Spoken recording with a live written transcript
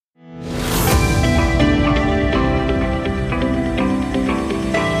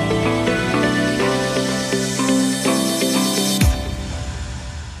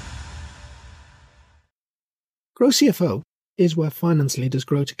Grow CFO is where finance leaders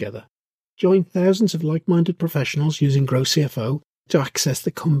grow together. Join thousands of like-minded professionals using Grow CFO to access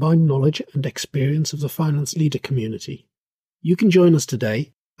the combined knowledge and experience of the finance leader community. You can join us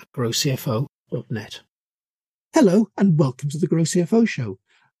today at growcfo.net. Hello and welcome to the Grow CFO show.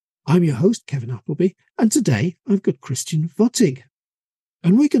 I'm your host, Kevin Appleby, and today I've got Christian Wattig,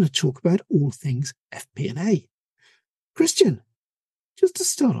 and we're going to talk about all things FP&A. Christian, just to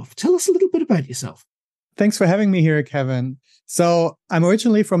start off, tell us a little bit about yourself. Thanks for having me here, Kevin. So I'm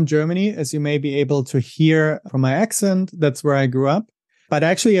originally from Germany, as you may be able to hear from my accent. That's where I grew up. But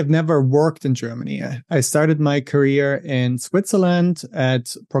actually, I've never worked in Germany. I started my career in Switzerland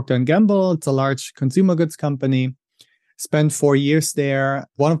at Procter & Gamble. It's a large consumer goods company. Spent 4 years there.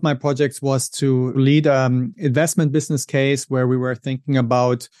 One of my projects was to lead an investment business case where we were thinking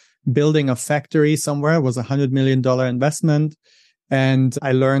about building a factory somewhere. It was a $100 million investment. And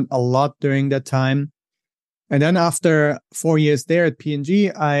I learned a lot during that time. And then after 4 years there at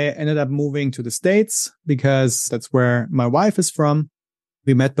P&G, I ended up moving to the States because that's where my wife is from.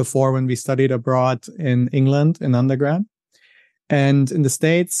 We met before when we studied abroad in England in undergrad. And in the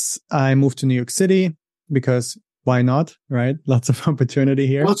States, I moved to New York City because why not, right? Lots of opportunity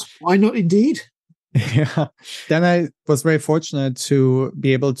here. Why not indeed? Yeah. Then I was very fortunate to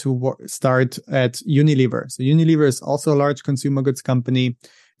be able to start at Unilever. So Unilever is also a large consumer goods company.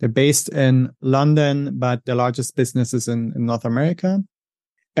 They're based in London, but the largest business is in North America.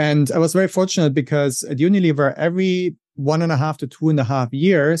 And I was very fortunate because at Unilever, every 1.5 to 2.5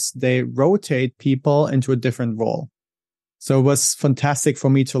 years, they rotate people into a different role. So it was fantastic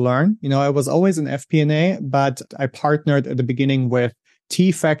for me to learn. I was always in FP&A, but I partnered at the beginning with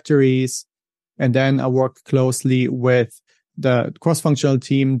tea factories. And then I worked closely with the cross-functional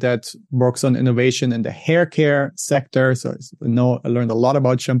team that works on innovation in the hair care sector. So I learned a lot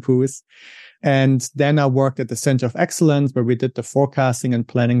about shampoos. And then I worked at the Center of Excellence, where we did the forecasting and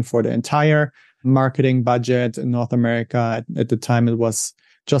planning for the entire marketing budget in North America. At the time, it was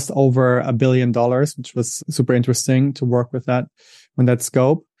just over $1 billion, which was super interesting to work with that on that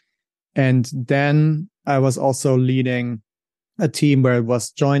scope. And then I was also leading a team where it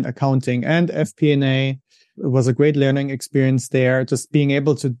was joint accounting and FP&A. It was a great learning experience there, just being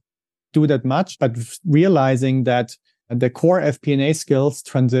able to do that much, but realizing that the core FP&A skills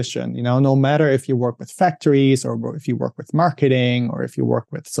transition, no matter if you work with factories or if you work with marketing or if you work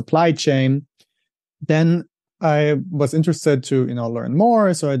with supply chain. Then I was interested to, learn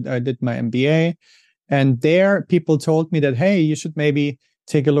more. So I did my MBA, and there people told me that, hey, you should maybe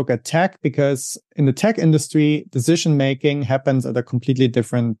take a look at tech, because in the tech industry, decision-making happens at a completely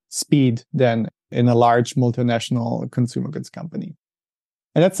different speed than in a large multinational consumer goods company.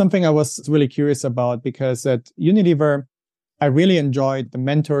 And that's something I was really curious about, because at Unilever, I really enjoyed the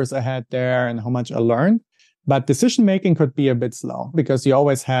mentors I had there and how much I learned. But decision-making could be a bit slow because you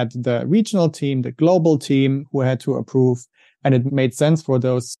always had the regional team, the global team who had to approve. And it made sense for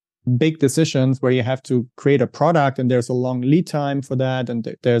those big decisions where you have to create a product and there's a long lead time for that.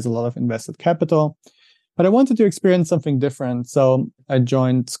 And there's a lot of invested capital. But I wanted to experience something different. So I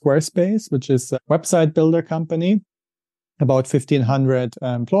joined Squarespace, which is a website builder company, about 1,500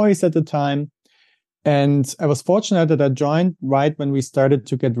 employees at the time. And I was fortunate that I joined right when we started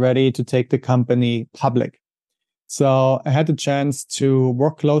to get ready to take the company public. So I had the chance to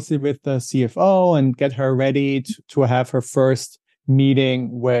work closely with the CFO and get her ready to have her first meeting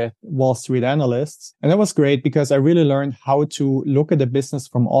with Wall Street analysts. And that was great because I really learned how to look at the business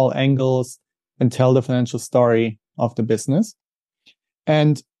from all angles and tell the financial story of the business.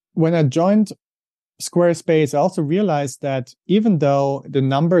 And when I joined Squarespace, I also realized that even though the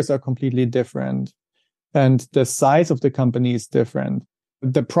numbers are completely different and the size of the company is different,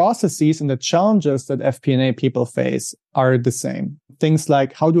 the processes and the challenges that FP&A people face are the same. Things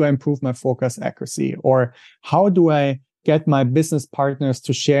like, how do I improve my forecast accuracy? Or how do I get my business partners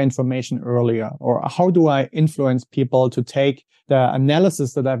to share information earlier? Or how do I influence people to take the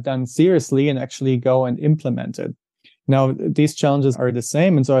analysis that I've done seriously and actually go and implement it? Now, these challenges are the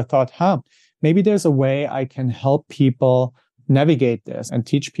same. And so I thought, maybe there's a way I can help people navigate this and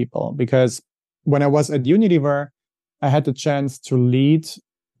teach people. Because when I was at Unilever, I had the chance to lead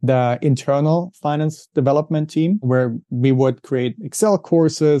the internal finance development team, where we would create Excel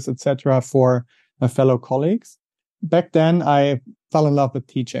courses, etc., for my fellow colleagues. Back then, I fell in love with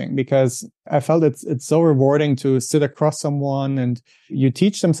teaching because I felt it's so rewarding to sit across someone and you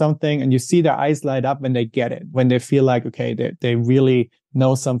teach them something and you see their eyes light up when they get it, when they feel like, okay, they really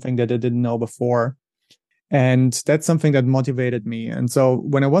know something that they didn't know before. And that's something that motivated me. And so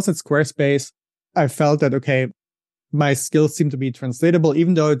when I was at Squarespace, I felt that, okay, my skills seem to be translatable,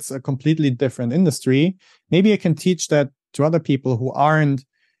 even though it's a completely different industry. Maybe I can teach that to other people who aren't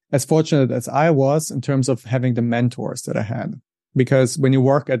as fortunate as I was in terms of having the mentors that I had. Because when you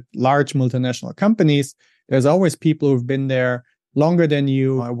work at large multinational companies, there's always people who've been there longer than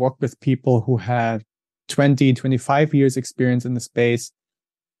you. I worked with people who had 20, 25 years experience in the space.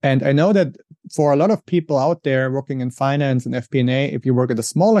 And I know that for a lot of people out there working in finance and FP&A, if you work at a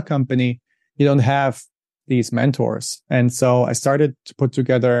smaller company, you don't have these mentors. And so I started to put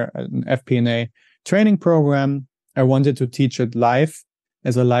together an FP&A training program. I wanted to teach it live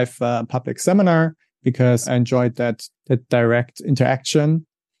as a live public seminar because I enjoyed that direct interaction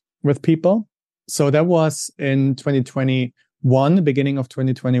with people. So that was in 2021, beginning of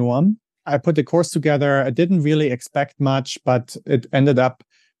 2021. I put the course together. I didn't really expect much, but it ended up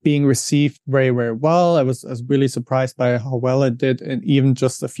being received very, very well. I was really surprised by how well it did, and even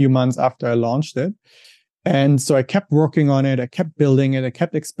just a few months after I launched it. And so I kept working on it. I kept building it. I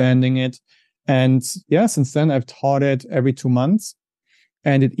kept expanding it. And yeah, since then I've taught it every 2 months.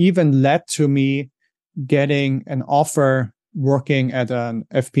 And it even led to me getting an offer working at an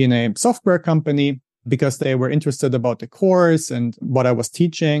FP&A software company because they were interested about the course and what I was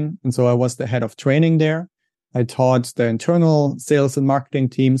teaching. And so I was the head of training there. I taught the internal sales and marketing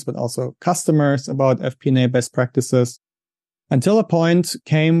teams, but also customers about FP&A best practices, until a point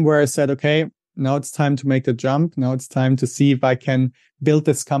came where I said, okay, now it's time to make the jump. Now it's time to see if I can build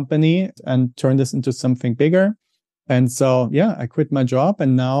this company and turn this into something bigger. And so, yeah, I quit my job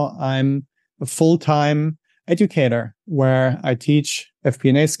and now I'm a full-time educator where I teach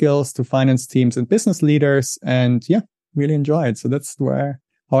FP&A skills to finance teams and business leaders, and yeah, really enjoy it. So that's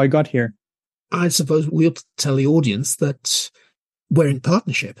how I got here. I suppose we ought to tell the audience that we're in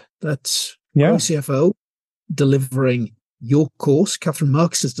partnership. That's Grow CFO delivering your course. Catherine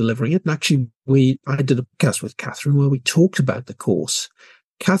Marks is delivering it. And actually, I did a podcast with Catherine where we talked about the course.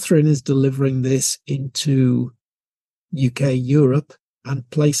 Catherine is delivering this into UK, Europe, and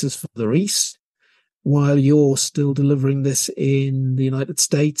places further east, while you're still delivering this in the United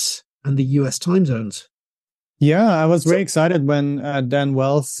States and the US time zones. Yeah, I was very excited when Dan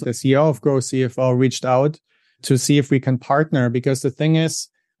Wells, the CEO of Grow CFO, reached out to see if we can partner, because the thing is,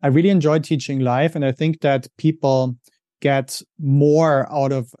 I really enjoy teaching live, and I think that people get more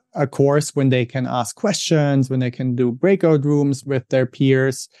out of a course when they can ask questions, when they can do breakout rooms with their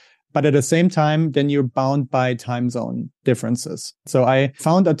peers. But at the same time, then you're bound by time zone differences. So I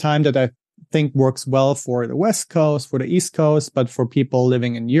found a time that I think works well for the West Coast, for the East Coast, but for people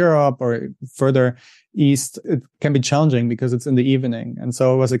living in Europe or further east, it can be challenging because it's in the evening. And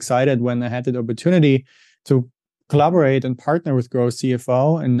so I was excited when I had the opportunity to collaborate and partner with Grow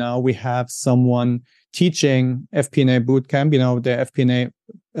CFO. And now we have someone teaching FP&A bootcamp, the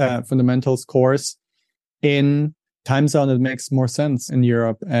FP&A fundamentals course in time zone that makes more sense in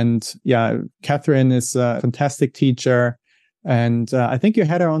Europe. And yeah, Catherine is a fantastic teacher. And I think you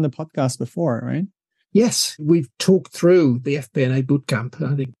had her on the podcast before, right? Yes, we've talked through the FP&A bootcamp.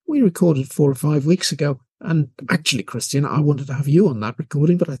 I think we recorded 4 or 5 weeks ago. And actually, Christian, I wanted to have you on that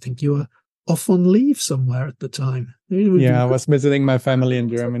recording, but I think you were off on leave somewhere at the time. Yeah, I was visiting my family in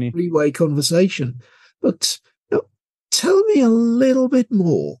Germany. Three-way conversation. But tell me a little bit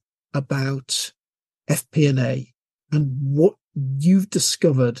more about FP&A and what you've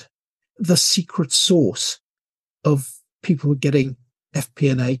discovered, the secret sauce of people getting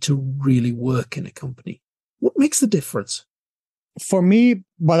FP&A to really work in a company. What makes the difference? For me,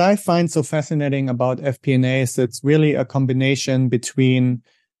 what I find so fascinating about FP&A is it's really a combination between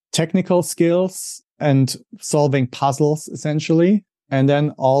technical skills and solving puzzles, essentially, and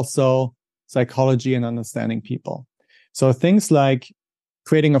then also psychology and understanding people. So things like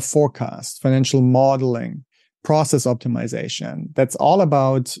creating a forecast, financial modeling, process optimization, that's all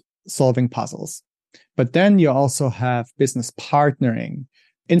about solving puzzles. But then you also have business partnering,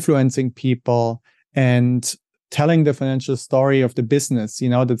 influencing people, and telling the financial story of the business.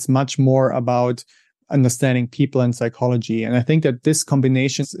 That's much more about understanding people and psychology. And I think that this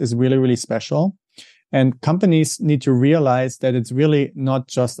combination is really, really special. And companies need to realize that it's really not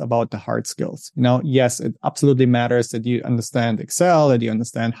just about the hard skills. Yes, it absolutely matters that you understand Excel, that you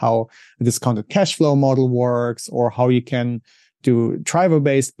understand how a discounted cash flow model works, or how you can do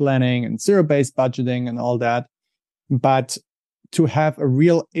driver-based planning and zero-based budgeting and all that. But to have a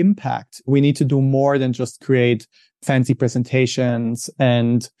real impact, we need to do more than just create fancy presentations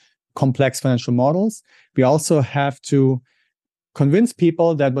and complex financial models. We also have to convince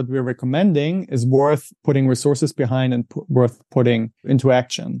people that what we're recommending is worth putting resources behind and worth putting into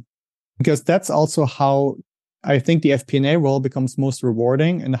action. Because that's also how I think the FP&A role becomes most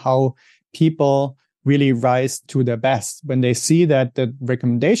rewarding, and how people really rise to their best when they see that the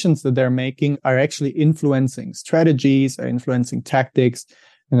recommendations that they're making are actually influencing strategies, are influencing tactics,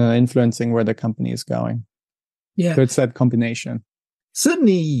 influencing where the company is going. Yeah. So it's that combination.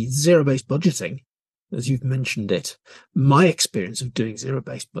 Certainly zero-based budgeting, as you've mentioned it. My experience of doing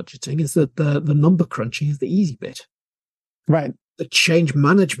zero-based budgeting is that the number crunching is the easy bit. Right. The change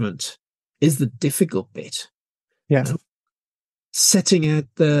management is the difficult bit. Yes. Setting out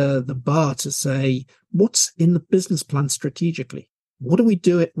the bar to say, what's in the business plan strategically? What do we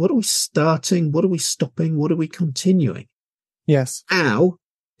do? What are we starting? What are we stopping? What are we continuing? Yes. Now,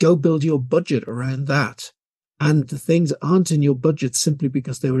 go build your budget around that. And the things aren't in your budget simply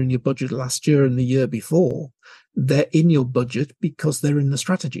because they were in your budget last year and the year before. They're in your budget because they're in the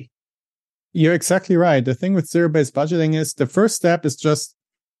strategy. You're exactly right. The thing with zero-based budgeting is the first step is just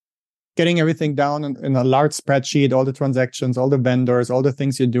getting everything down in a large spreadsheet, all the transactions, all the vendors, all the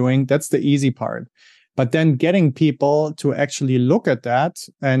things you're doing. That's the easy part. But then getting people to actually look at that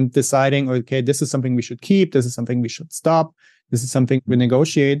and deciding, okay, this is something we should keep. This is something we should stop. This is something we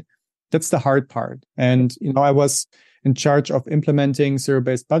negotiate. That's the hard part. And, I was in charge of implementing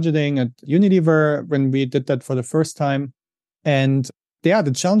zero-based budgeting at Unilever when we did that for the first time. And yeah,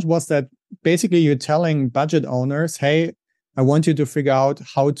 the challenge was that basically you're telling budget owners, hey, I want you to figure out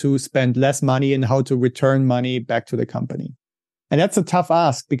how to spend less money and how to return money back to the company. And that's a tough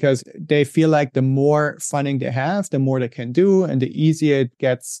ask because they feel like the more funding they have, the more they can do, and the easier it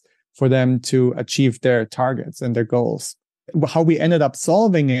gets for them to achieve their targets and their goals. How we ended up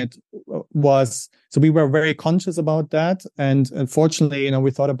solving it was, so we were very conscious about that. And unfortunately,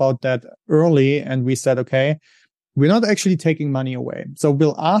 we thought about that early and we said, okay, we're not actually taking money away. So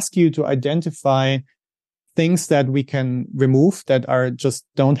we'll ask you to identify things that we can remove that are just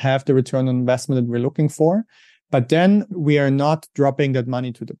don't have the return on investment that we're looking for. But then we are not dropping that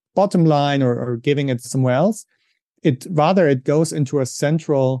money to the bottom line or giving it somewhere else. It goes into a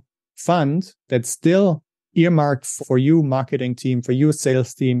central fund that's still earmarked for you marketing team, for you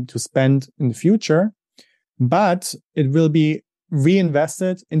sales team to spend in the future, but it will be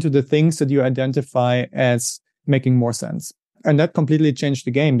reinvested into the things that you identify as making more sense. And that completely changed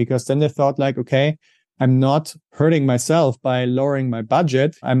the game because then they thought like, okay, I'm not hurting myself by lowering my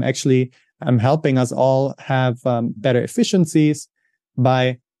budget. I'm helping us all have better efficiencies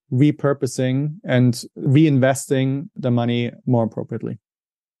by repurposing and reinvesting the money more appropriately.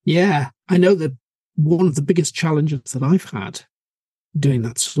 Yeah, I know that one of the biggest challenges that I've had doing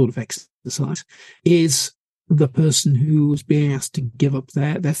that sort of exercise is the person who's being asked to give up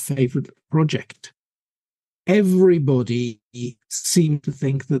their favorite project. Everybody seems to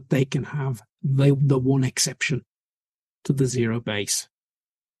think that they can have the one exception to the zero base.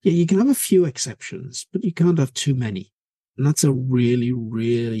 Yeah, you can have a few exceptions, but you can't have too many. And that's a really,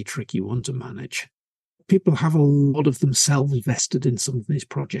 really tricky one to manage. People have a lot of themselves vested in some of these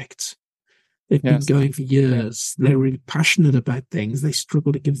projects. They've been going for years. They're really passionate about things. They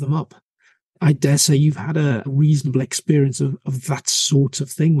struggle to give them up. I dare say you've had a reasonable experience of that sort of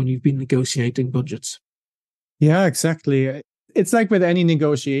thing when you've been negotiating budgets. Yeah, exactly. It's like with any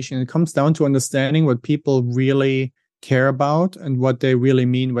negotiation, it comes down to understanding what people really care about and what they really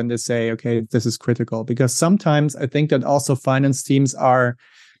mean when they say, okay, this is critical. Because sometimes I think that also finance teams are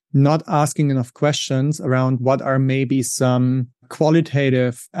not asking enough questions around what are maybe some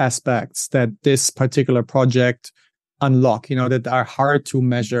qualitative aspects that this particular project unlock, that are hard to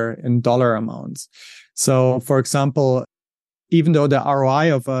measure in dollar amounts. So, for example, even though the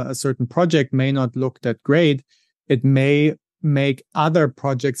ROI of a certain project may not look that great, it may make other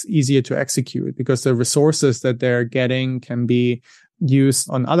projects easier to execute because the resources that they're getting can be used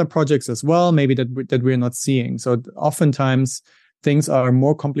on other projects as well, maybe that we're not seeing. So oftentimes things are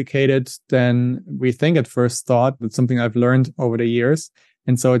more complicated than we think at first thought. That's something I've learned over the years.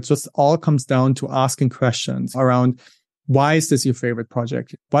 And so it just all comes down to asking questions around, why is this your favorite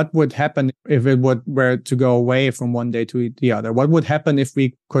project? What would happen if it were to go away from one day to the other? What would happen if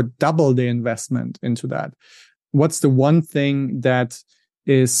we could double the investment into that? What's the one thing that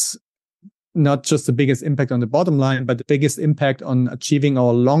is not just the biggest impact on the bottom line, but the biggest impact on achieving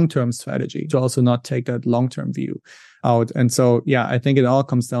our long-term strategy, to also not take that long-term view out? And so, yeah, I think it all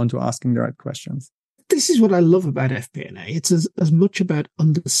comes down to asking the right questions. This is what I love about FP&A. It's as much about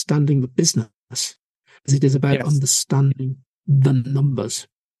understanding the business as it is about understanding the numbers.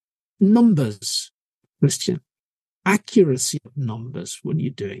 Numbers, Christian. Accuracy of numbers when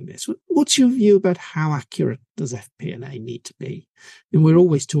you're doing this. What's your view about how accurate does FP&A need to be? And we're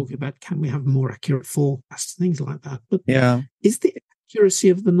always talking about, can we have more accurate forecasts, things like that. But is the accuracy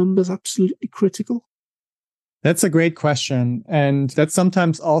of the numbers absolutely critical? That's a great question. And that's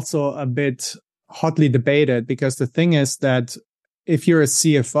sometimes also a bit hotly debated, because the thing is that if you're a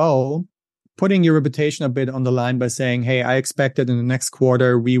CFO, putting your reputation a bit on the line by saying, hey, I expect that in the next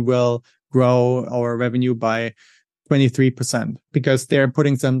quarter, we will grow our revenue by 23%, because they're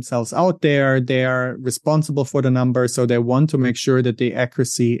putting themselves out there. They are responsible for the number. So they want to make sure that the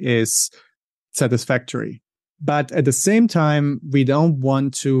accuracy is satisfactory. But at the same time, we don't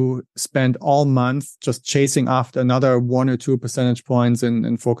want to spend all month just chasing after another 1 or 2 percentage points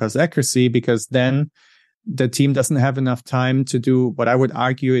in forecast accuracy, because then the team doesn't have enough time to do what I would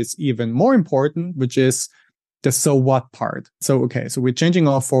argue is even more important, which is the so what part. So, okay, so we're changing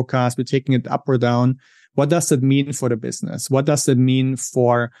our forecast, we're taking it up or down. What does it mean for the business? What does it mean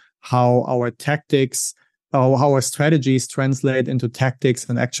for how our tactics, how our strategies translate into tactics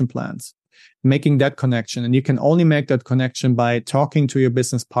and action plans? Making that connection. And you can only make that connection by talking to your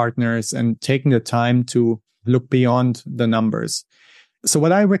business partners and taking the time to look beyond the numbers. So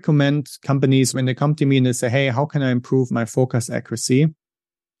what I recommend companies when they come to me and they say, hey, how can I improve my forecast accuracy?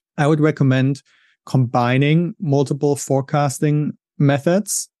 I would recommend combining multiple forecasting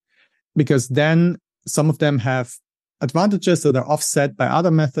methods, because then some of them have advantages that are offset by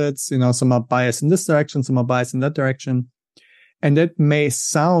other methods. Some are biased in this direction, some are biased in that direction. And that may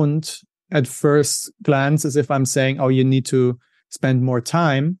sound at first glance as if I'm saying, oh, you need to spend more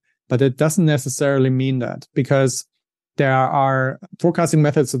time, but it doesn't necessarily mean that, because there are forecasting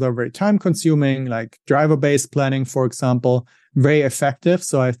methods that are very time consuming, like driver-based planning, for example, very effective.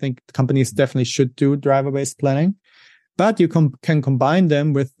 So I think companies definitely should do driver-based planning, but you can combine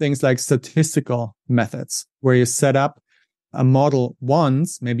them with things like statistical methods, where you set up a model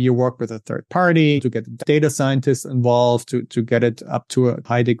once. Maybe you work with a third party to get data scientists involved to get it up to a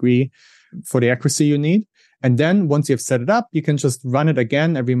high degree for the accuracy you need. And then once you've set it up, you can just run it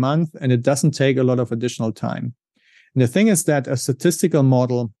again every month, and it doesn't take a lot of additional time. And the thing is that a statistical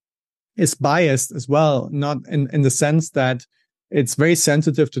model is biased as well, not in the sense that it's very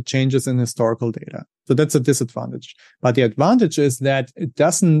sensitive to changes in historical data. So that's a disadvantage. But the advantage is that it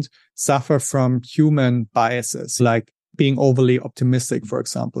doesn't suffer from human biases, like being overly optimistic, for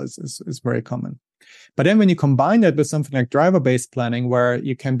example, is very common. But then when you combine that with something like driver-based planning, where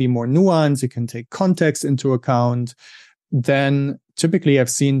you can be more nuanced, you can take context into account, then typically I've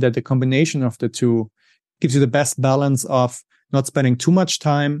seen that the combination of the two gives you the best balance of not spending too much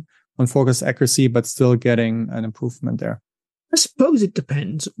time on forecast accuracy, but still getting an improvement there. I suppose it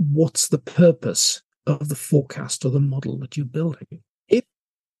depends what's the purpose of the forecast or the model that you're building. If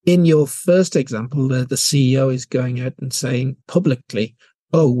in your first example, the CEO is going out and saying publicly,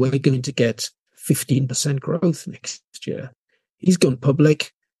 oh, we're going to get 15% growth next year. He's gone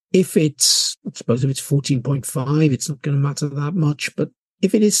public. I suppose if it's 14.5, it's not going to matter that much. But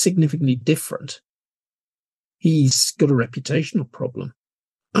if it is significantly different, he's got a reputational problem.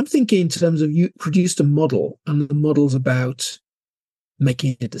 I'm thinking in terms of you produced a model, and the model's about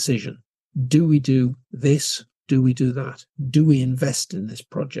making a decision. Do we do this? Do we do that? Do we invest in this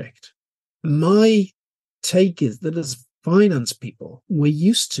project? My take is that as finance people, we're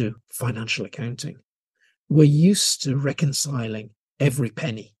used to financial accounting. We're used to reconciling every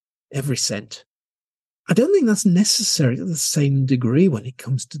penny, every cent. I don't think that's necessary to the same degree when it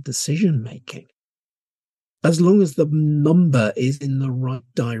comes to decision making. As long as the number is in the right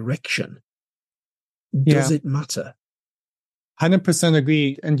direction, does it matter? 100%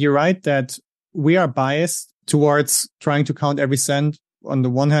 agree. And you're right that we are biased towards trying to count every cent on the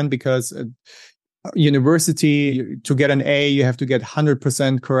one hand, because university, to get an A, you have to get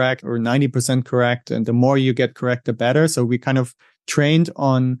 100% correct or 90% correct. And the more you get correct, the better. So we kind of trained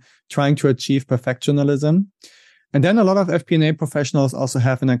on trying to achieve perfectionism. And then a lot of FP&A professionals also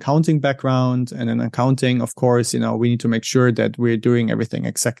have an accounting background. And in accounting, of course, we need to make sure that we're doing everything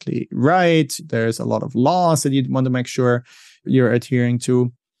exactly right. There's a lot of laws that you want to make sure you're adhering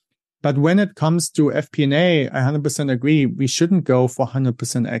to. But when it comes to FP&A, I 100% agree. We shouldn't go for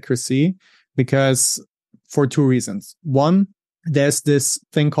 100% accuracy, because for two reasons. One, there's this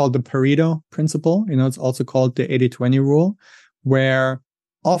thing called the Pareto principle. It's also called the 80-20 rule, where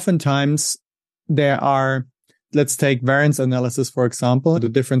oftentimes there are, let's take variance analysis, for example, the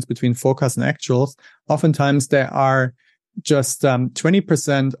difference between forecast and actuals. Oftentimes there are just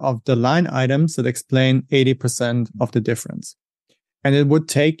 20% of the line items that explain 80% of the difference. And it would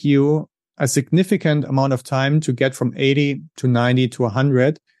take you a significant amount of time to get from 80 to 90 to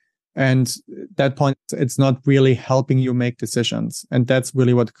 100. And at that point, it's not really helping you make decisions. And that's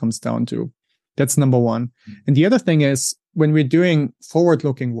really what it comes down to. That's number one. And the other thing is, when we're doing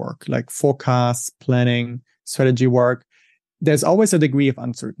forward-looking work, like forecasts, planning, strategy work, there's always a degree of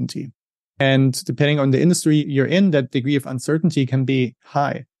uncertainty. And depending on the industry you're in, that degree of uncertainty can be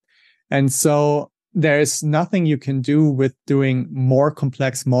high. And so there's nothing you can do with doing more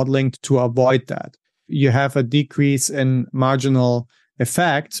complex modeling to avoid that. You have a decrease in marginal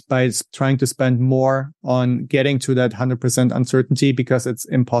effect by trying to spend more on getting to that 100% uncertainty, because it's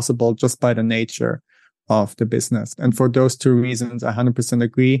impossible just by the nature of the business. And for those two reasons, I 100%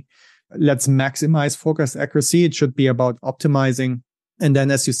 agree. Let's maximize forecast accuracy. It should be about optimizing. And then,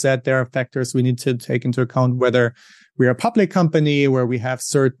 as you said, there are factors we need to take into account, whether we're a public company where we have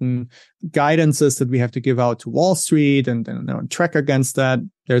certain guidances that we have to give out to Wall Street and track against that.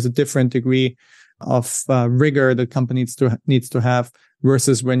 There's a different degree of rigor that company needs to have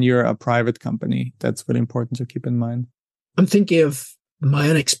versus when you're a private company. That's really important to keep in mind. I'm thinking of my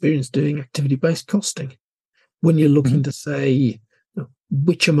own experience doing activity-based costing. When you're looking to say,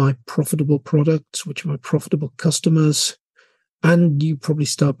 which are my profitable products, which are my profitable customers, and you probably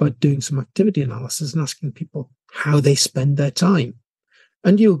start by doing some activity analysis and asking people how they spend their time.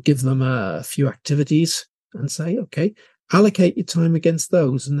 And you'll give them a few activities and say, okay, allocate your time against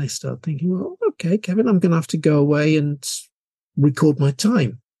those. And they start thinking, well, okay, Kevin, I'm going to have to go away and record my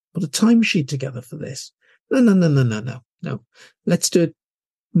time, put a time sheet together for this. No. Let's do it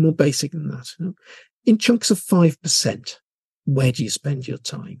more basic than that. In chunks of 5%, where do you spend your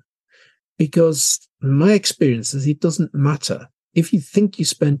time? Because my experience is it doesn't matter if you think you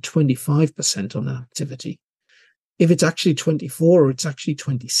spend 25% on an activity. If it's actually 24 or it's actually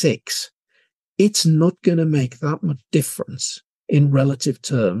 26, it's not going to make that much difference in relative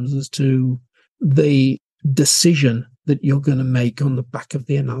terms as to the decision that you're going to make on the back of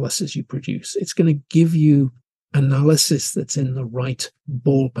the analysis you produce. It's going to give you analysis that's in the right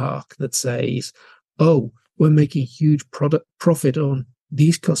ballpark that says, oh, we're making huge profit on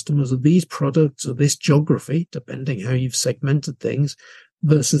these customers or these products or this geography, depending how you've segmented things,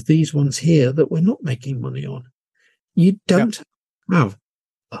 versus these ones here that we're not making money on. You don't have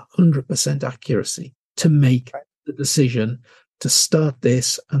 100% accuracy to make the decision to start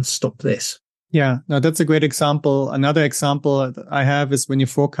this and stop this. Yeah, no, that's a great example. Another example I have is when you're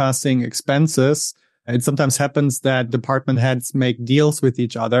forecasting expenses, it sometimes happens that department heads make deals with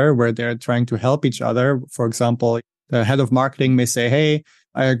each other where they're trying to help each other. For example, the head of marketing may say, hey,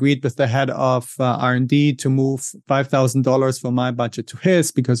 I agreed with the head of R&D to move $5,000 from my budget to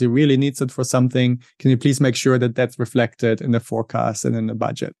his because he really needs it for something. Can you please make sure that that's reflected in the forecast and in the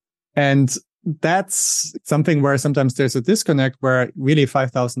budget? And that's something where sometimes there's a disconnect where really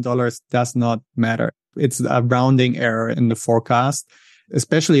 $5,000 does not matter. It's a rounding error in the forecast,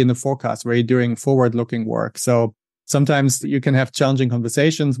 especially in the forecast where you're doing forward-looking work. So sometimes you can have challenging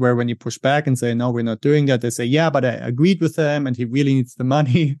conversations where when you push back and say, no, we're not doing that, they say, yeah, but I agreed with him and he really needs the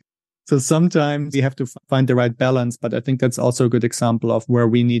money. So sometimes you have to find the right balance. But I think that's also a good example of where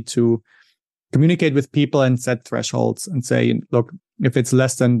we need to communicate with people and set thresholds and say, look, if it's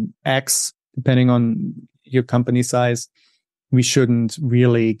less than X, depending on your company size, we shouldn't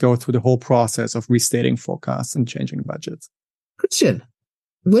really go through the whole process of restating forecasts and changing budgets. Christian,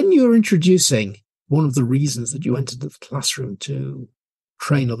 when you're introducing one of the reasons that you entered the classroom to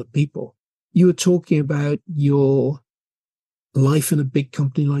train other people, you were talking about your life in a big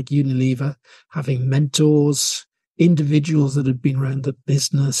company like Unilever, having mentors, individuals that had been around the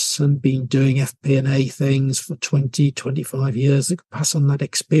business and been doing FP&A things for 20, 25 years that could pass on that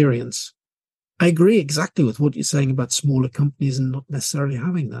experience. I agree exactly with what you're saying about smaller companies and not necessarily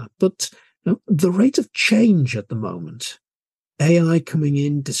having that. But the rate of change at the moment, AI coming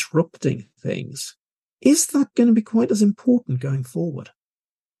in, disrupting things, is that going to be quite as important going forward?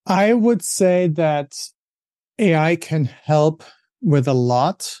 I would say that AI can help with a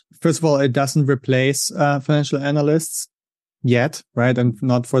lot. First of all, it doesn't replace financial analysts yet, right? And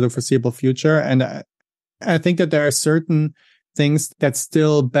not for the foreseeable future. And I think that there are certain things that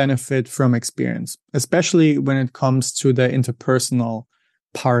still benefit from experience, especially when it comes to the interpersonal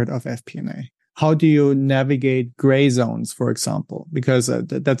part of FP&A. How do you navigate gray zones, for example? Because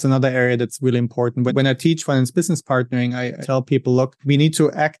that's another area that's really important. When I teach finance business partnering, I tell people, look, we need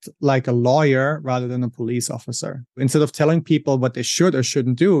to act like a lawyer rather than a police officer. Instead of telling people what they should or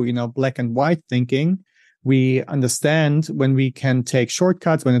shouldn't do, black and white thinking, we understand when we can take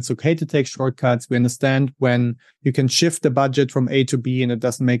shortcuts, when it's okay to take shortcuts. We understand when you can shift the budget from A to B and it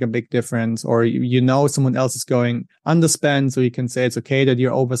doesn't make a big difference. Or someone else is going underspend, so you can say it's okay that you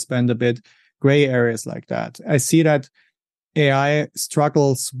overspend a bit. Gray areas like that. I see that AI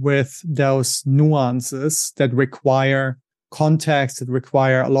struggles with those nuances that require context, that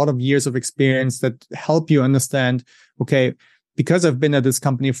require a lot of years of experience that help you understand, okay, because I've been at this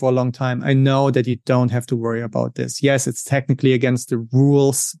company for a long time, I know that you don't have to worry about this. Yes, it's technically against the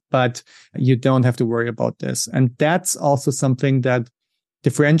rules, but you don't have to worry about this. And that's also something that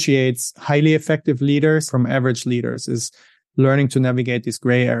differentiates highly effective leaders from average leaders is learning to navigate these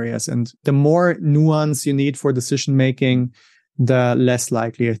gray areas. And the more nuance you need for decision making, the less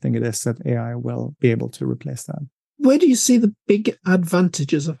likely I think it is that AI will be able to replace that. Where do you see the big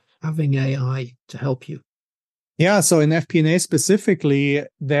advantages of having AI to help you? Yeah, so in FP&A specifically,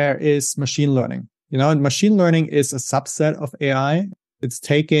 there is machine learning. And machine learning is a subset of AI. It's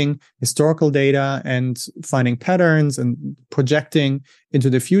taking historical data and finding patterns and projecting into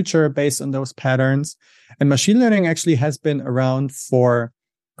the future based on those patterns. And machine learning actually has been around for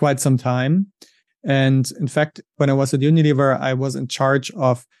quite some time. And in fact, when I was at Unilever, I was in charge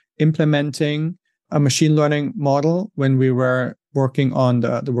of implementing a machine learning model when we were working on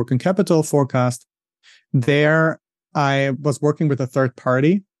the working capital forecast. There, I was working with a third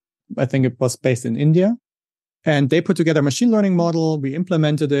party. I think it was based in India. And they put together a machine learning model. We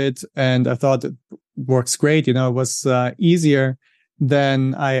implemented it, and I thought it works great. It was easier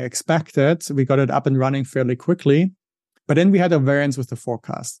than I expected. We got it up and running fairly quickly. But then we had a variance with the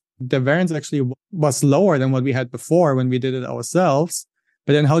forecast. The variance actually was lower than what we had before when we did it ourselves.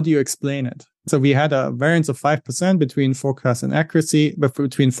 But then how do you explain it? So we had a variance of 5% between forecast and accuracy, but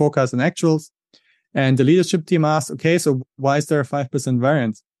between forecast and actuals. And the leadership team asked, okay, so why is there a 5%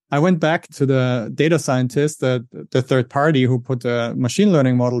 variance? I went back to the data scientist, the third party who put the machine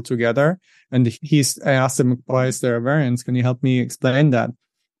learning model together. And I asked him, why is there a variance? Can you help me explain that?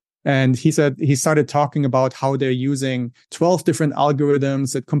 And he started talking about how they're using 12 different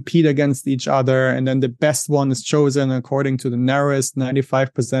algorithms that compete against each other. And then the best one is chosen according to the narrowest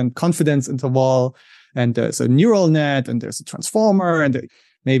 95% confidence interval. And there's a neural net and there's a transformer and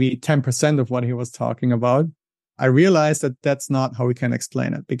maybe 10% of what he was talking about. I realized that that's not how we can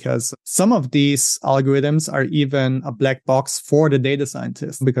explain it, because some of these algorithms are even a black box for the data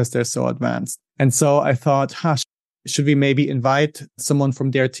scientists because they're so advanced. And so I thought, should we maybe invite someone from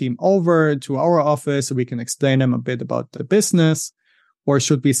their team over to our office so we can explain them a bit about the business? Or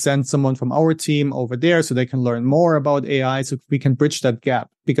should we send someone from our team over there so they can learn more about AI so we can bridge that gap?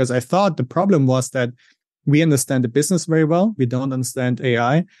 Because I thought the problem was that we understand the business very well. We don't understand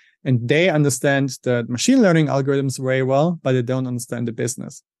AI. And they understand the machine learning algorithms very well, but they don't understand the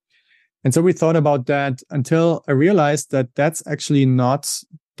business. And so we thought about that until I realized that that's actually not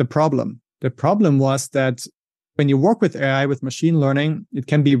the problem. The problem was that when you work with AI, with machine learning, it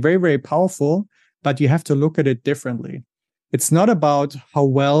can be very, very powerful, but you have to look at it differently. It's not about how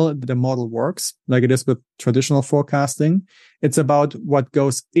well the model works, like it is with traditional forecasting. It's about what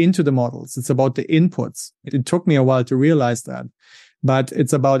goes into the models. It's about the inputs. It took me a while to realize that. But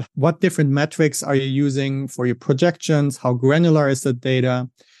it's about what different metrics are you using for your projections? How granular is the data?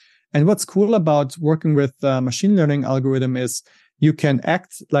 And what's cool about working with machine learning algorithm is you can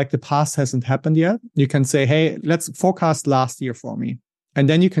act like the past hasn't happened yet. You can say, hey, let's forecast last year for me. And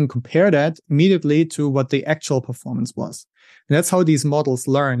then you can compare that immediately to what the actual performance was. And that's how these models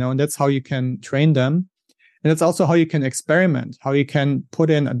learn, and that's how you can train them. And that's also how you can experiment, how you can put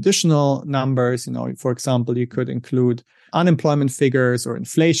in additional numbers. For example, you could include unemployment figures or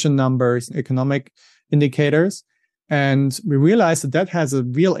inflation numbers, economic indicators. And we realized that has a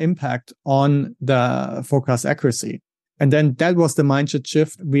real impact on the forecast accuracy. And then that was the mindset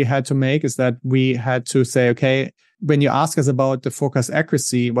shift we had to make, is that we had to say, okay, when you ask us about the forecast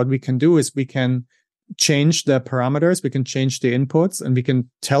accuracy, what we can do is we can change the parameters, we can change the inputs, and we can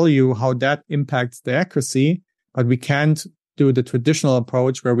tell you how that impacts the accuracy, but we can't do the traditional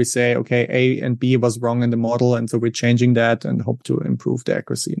approach where we say, okay, A and B was wrong in the model, and so we're changing that and hope to improve the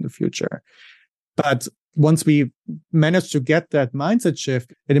accuracy in the future. But once we managed to get that mindset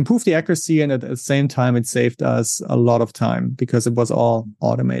shift, it improved the accuracy, and at the same time, it saved us a lot of time because it was all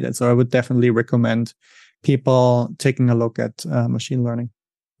automated. So I would definitely recommend people taking a look at machine learning.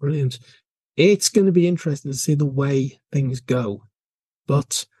 Brilliant. It's going to be interesting to see the way things go.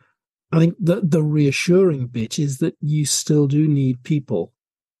 But I think the reassuring bit is that you still do need people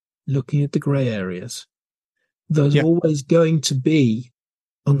looking at the grey areas. There's always going to be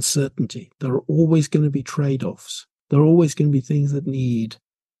uncertainty. There are always going to be trade-offs. There are always going to be things that need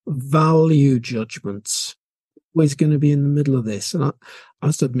value judgments. Always going to be in the middle of this. And I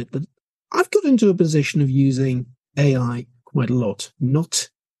have to admit that I've got into a position of using AI quite a lot, not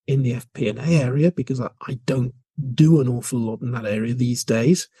in the FP&A area, because I don't do an awful lot in that area these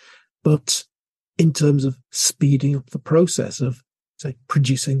days, but in terms of speeding up the process of, say,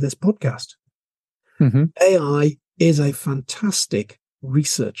 producing this podcast. Mm-hmm. AI is a fantastic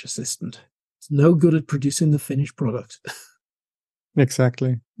research assistant. It's no good at producing the finished product.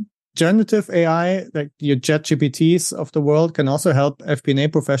 Exactly. Generative AI, like your ChatGPTs of the world, can also help FP&A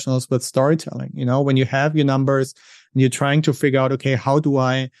professionals with storytelling. When you have your numbers, and you're trying to figure out, okay, how do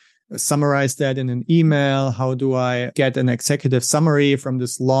I summarize that in an email? How do I get an executive summary from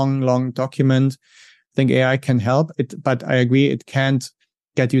this long document? I think AI can help it, but I agree, it can't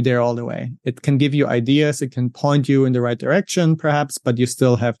get you there all the way. It can give you ideas. It can point you in the right direction, perhaps, but you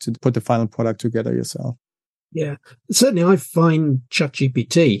still have to put the final product together yourself. Yeah, certainly I find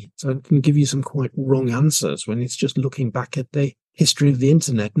ChatGPT, so it can give you some quite wrong answers when it's just looking back at the history of the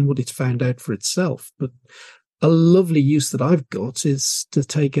internet and what it's found out for itself. But a lovely use that I've got is to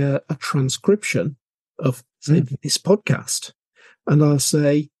take a transcription of, say, this podcast, and I'll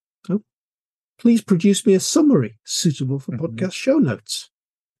say, oh, please produce me a summary suitable for podcast show notes.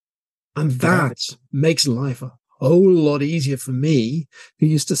 And that makes life a whole lot easier for me, who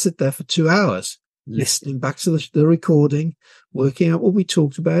used to sit there for 2 hours listening back to the recording, working out what we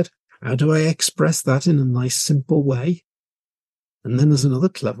talked about. How do I express that in a nice, simple way? And then there's another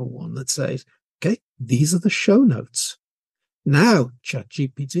clever one that says, okay, these are the show notes. Now,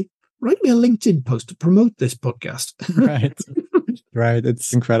 ChatGPT, write me a LinkedIn post to promote this podcast. Right.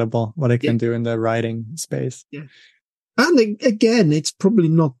 It's incredible what it can do in the writing space. Yeah. And again, it's probably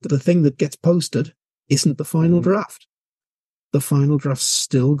not the thing that gets posted isn't the final draft. The final draft's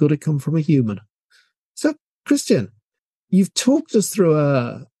still got to come from a human. So, Christian, you've talked us through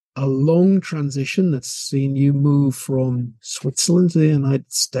a long transition that's seen you move from Switzerland to the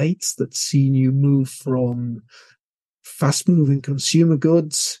United States, that's seen you move from fast-moving consumer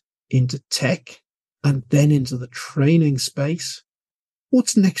goods into tech and then into the training space.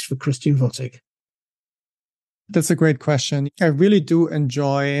 What's next for Christian Wattig? That's a great question. I really do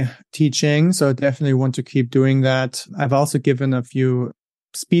enjoy teaching, so I definitely want to keep doing that. I've also given a few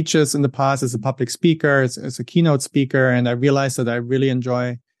speeches in the past as a public speaker, as a keynote speaker, and I realized that I really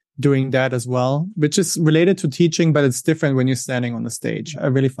enjoy doing that as well, which is related to teaching, but it's different when you're standing on the stage. I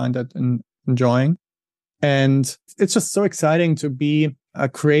really find that enjoying. And it's just so exciting to be a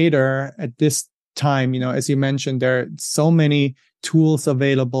creator at this time. As you mentioned, there are so many tools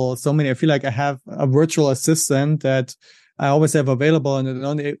available, I feel like I have a virtual assistant that I always have available, and I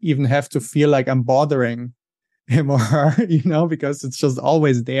don't even have to feel like I'm bothering him or her, because it's just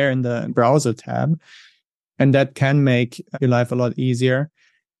always there in the browser tab. And that can make your life a lot easier.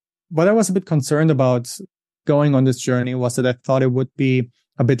 What I was a bit concerned about going on this journey was that I thought it would be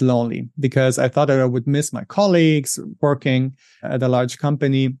a bit lonely, because I thought that I would miss my colleagues working at a large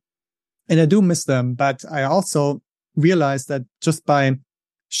company. And I do miss them, but I also realized that just by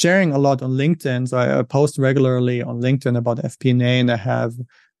sharing a lot on LinkedIn, so I post regularly on LinkedIn about FP&A, and I have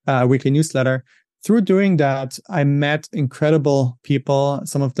a weekly newsletter. Through doing that, I met incredible people.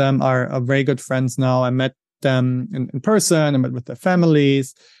 Some of them are very good friends now. I met them in person. I met with their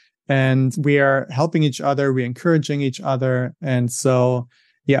families, and we are helping each other. We're encouraging each other. And so,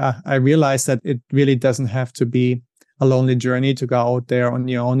 I realized that it really doesn't have to be a lonely journey to go out there on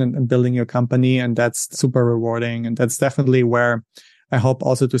your own and building your company. And that's super rewarding. And that's definitely where I hope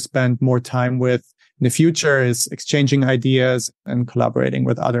also to spend more time with in the future, is exchanging ideas and collaborating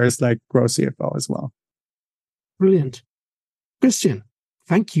with others like Grow CFO as well. Brilliant. Christian,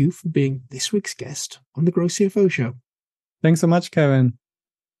 thank you for being this week's guest on the Grow CFO show. Thanks so much, Kevin.